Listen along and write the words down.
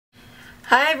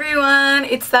Hi everyone,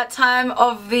 it's that time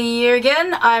of the year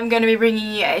again. I'm going to be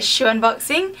bringing you a shoe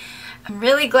unboxing. I'm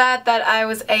really glad that I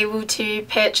was able to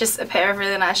purchase a pair of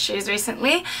really nice shoes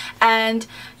recently, and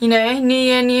you know, new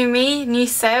year, new me, new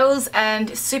sales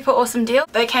and super awesome deal.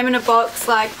 They came in a box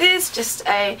like this, just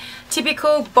a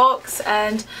typical box,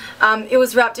 and it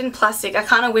was wrapped in plastic. I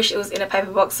kind of wish it was in a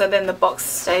paper box so then the box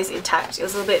stays intact. It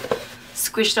was a little bit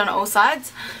squished on all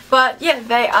sides, but yeah,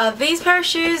 they are these pair of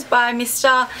shoes by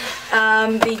Miista,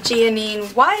 the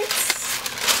Jeanine whites.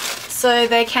 So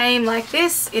they came like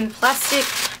this in plastic,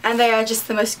 and they are just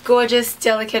the most gorgeous,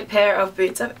 delicate pair of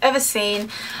boots I've ever seen.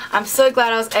 I'm so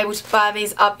glad I was able to buy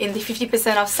these up in the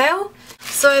 50% off sale.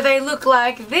 So they look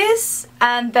like this,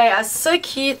 and they are so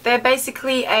cute. They're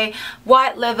basically a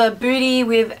white leather bootie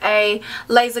with a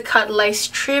laser cut lace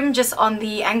trim just on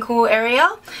the ankle area,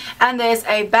 and there's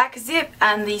a back zip,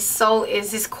 and the sole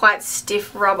is this quite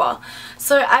stiff rubber.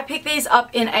 So I picked these up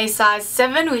in a size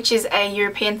 7, which is a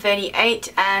European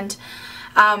 38, and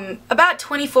about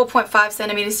 24.5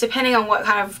 centimeters depending on what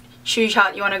kind of shoe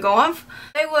chart you want to go off.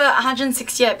 They were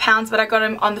 £168, but I got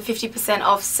them on the 50%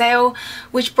 off sale,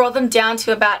 which brought them down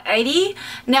to about £80.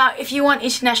 Now if you want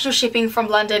international shipping from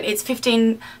London, it's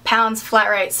 £15 flat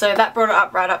rate, so that brought it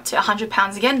up right up to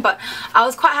 £100 again. But I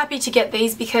was quite happy to get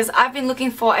these because I've been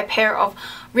looking for a pair of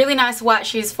really nice white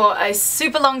shoes for a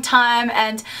super long time,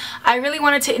 and I really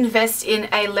wanted to invest in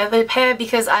a leather pair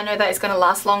because I know that it's going to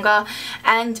last longer,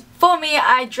 and for me,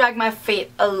 I drag my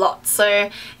feet a lot, so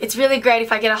it's really great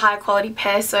if I get a high quality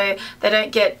pair so they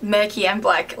don't get murky and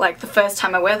black like the first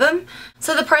time I wear them.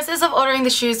 So the process of ordering the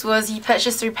shoes was you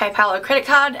purchase through PayPal or credit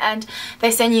card, and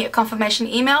they send you a confirmation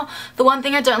email. The one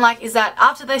thing I don't like is that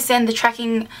after they send the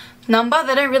tracking number,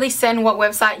 they don't really send what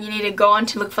website you need to go on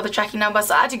to look for the tracking number,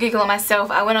 so I had to Google it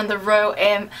myself. I went on the Royal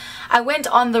Air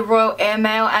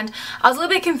Mail, and I was a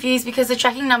little bit confused because the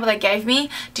tracking number they gave me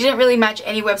didn't really match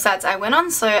any websites I went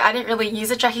on, so I didn't really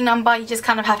use a tracking number. You just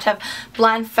kind of have to have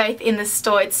blind faith in the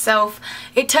store itself.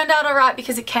 It turned out alright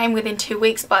because it came within 2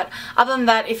 weeks, but other than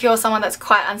that, if you're someone that's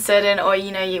quite uncertain, or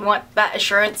you know, you want that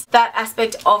assurance, that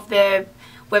aspect of their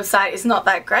website is not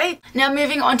that great. Now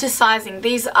moving on to sizing,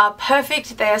 these are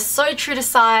perfect. They are so true to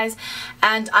size,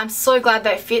 and I'm so glad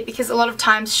they fit because a lot of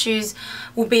times shoes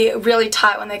will be really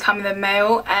tight when they come in the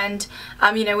mail, and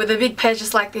you know, with a big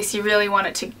purchase like this, you really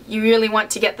want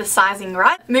to get the sizing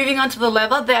right. Moving on to the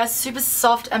leather, they are super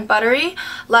soft and buttery.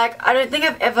 Like, I don't think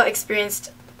I've ever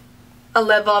experienced a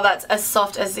leather that's as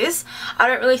soft as this. I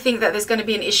don't really think that there's going to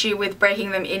be an issue with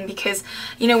breaking them in because,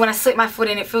 you know, when I slip my foot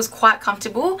in, it feels quite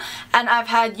comfortable. And I've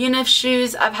had Unif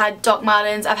shoes, I've had Doc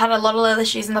Martens, I've had a lot of leather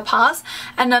shoes in the past,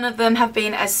 and none of them have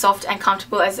been as soft and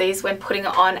comfortable as these when putting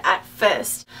it on at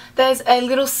first. There's a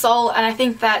little sole, and I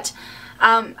think that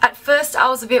at first I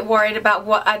was a bit worried about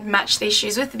what I'd match these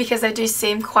shoes with because they do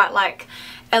seem quite like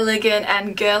elegant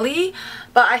and girly,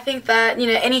 but I think that, you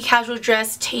know, any casual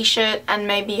dress, t-shirt and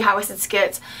maybe high-waisted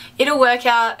skirts, it'll work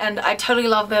out, and I totally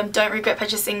love them. Don't regret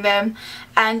purchasing them.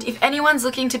 And if anyone's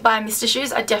looking to buy Miista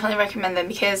shoes, I definitely recommend them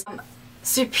because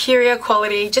superior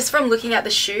quality. Just from looking at the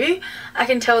shoe, I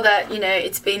can tell that, you know,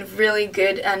 it's been really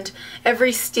good, and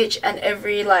every stitch and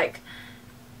every like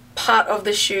part of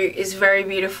the shoe is very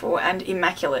beautiful and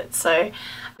immaculate. So,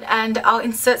 and I'll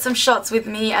insert some shots with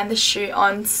me and the shoe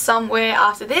on somewhere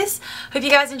after this. Hope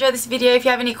you guys enjoyed this video. If you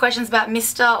have any questions about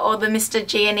Miista or the Miista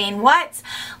Jeanine whites,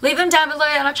 leave them down below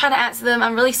and I'll try to answer them.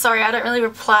 I'm really sorry I don't really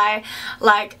reply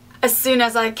like as soon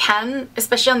as I can,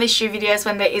 especially on these shoe videos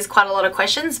when there is quite a lot of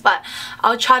questions, but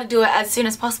I'll try to do it as soon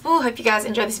as possible. Hope you guys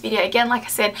enjoyed this video. Again, like I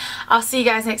said, I'll see you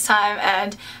guys next time,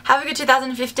 and have a good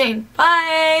 2015.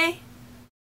 Bye!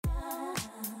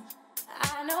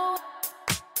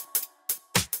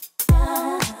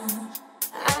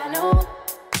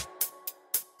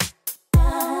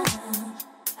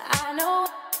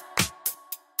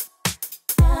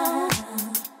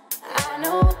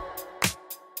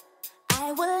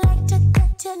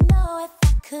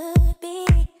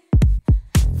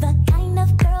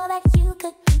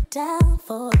 Down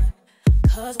for,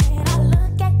 'cause when I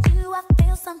look at you I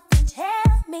feel something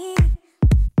tell me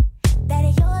that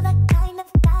you're the kind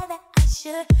of guy that I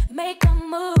should make a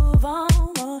move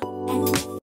on.